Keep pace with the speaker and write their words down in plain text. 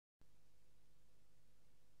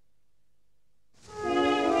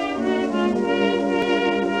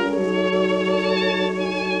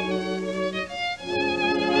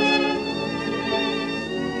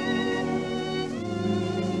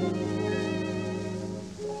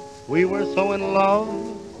We were so in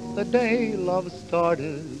love the day love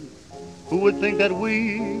started. Who would think that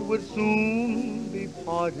we would soon be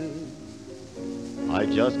parted? I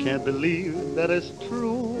just can't believe that it's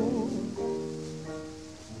true.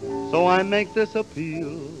 So I make this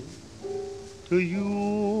appeal to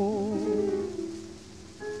you.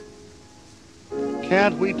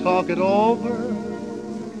 Can't we talk it over?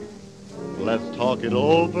 Let's talk it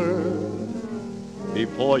over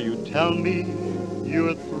before you tell me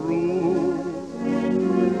you're through.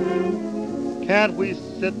 Can't we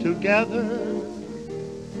sit together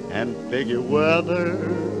and figure whether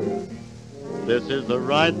this is the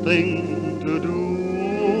right thing to do?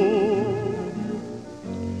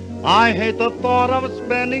 I hate the thought of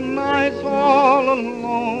spending nights all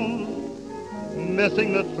alone,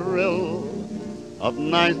 missing the thrill of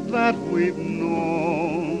nights that we've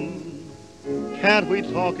known. Can't we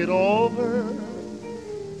talk it over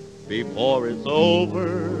before it's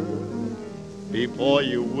over, before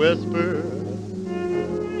you whisper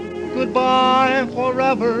goodbye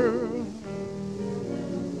forever?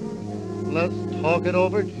 Let's talk it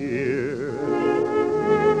over, dear.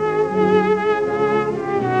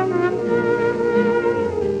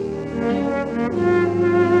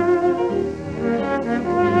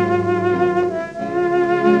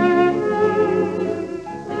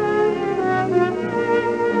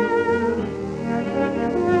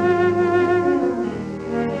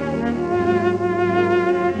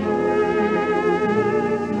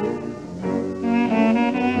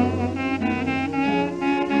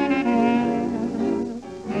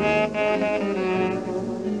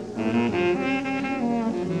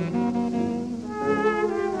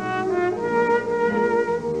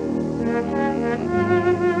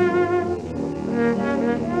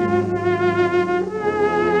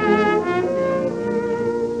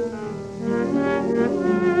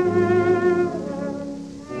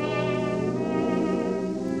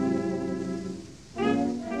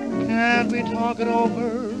 Can't we talk it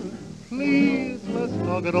over? Please, let's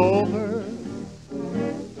talk it over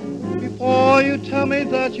before you tell me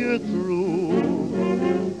that you're through.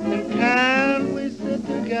 And can we sit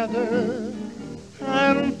together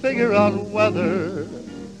and figure out whether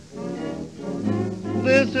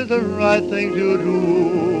this is the right thing to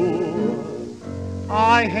do?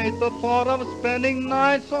 I hate the thought of spending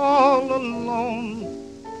nights all alone.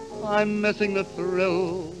 I'm missing the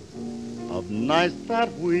thrill of nights that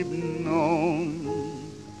we've known.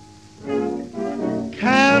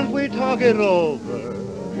 Can't we talk it over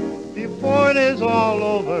before it is all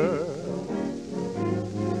over,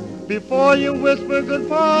 before you whisper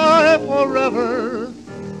goodbye forever?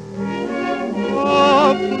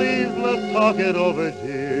 Oh, please, let's talk it over,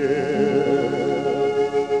 dear.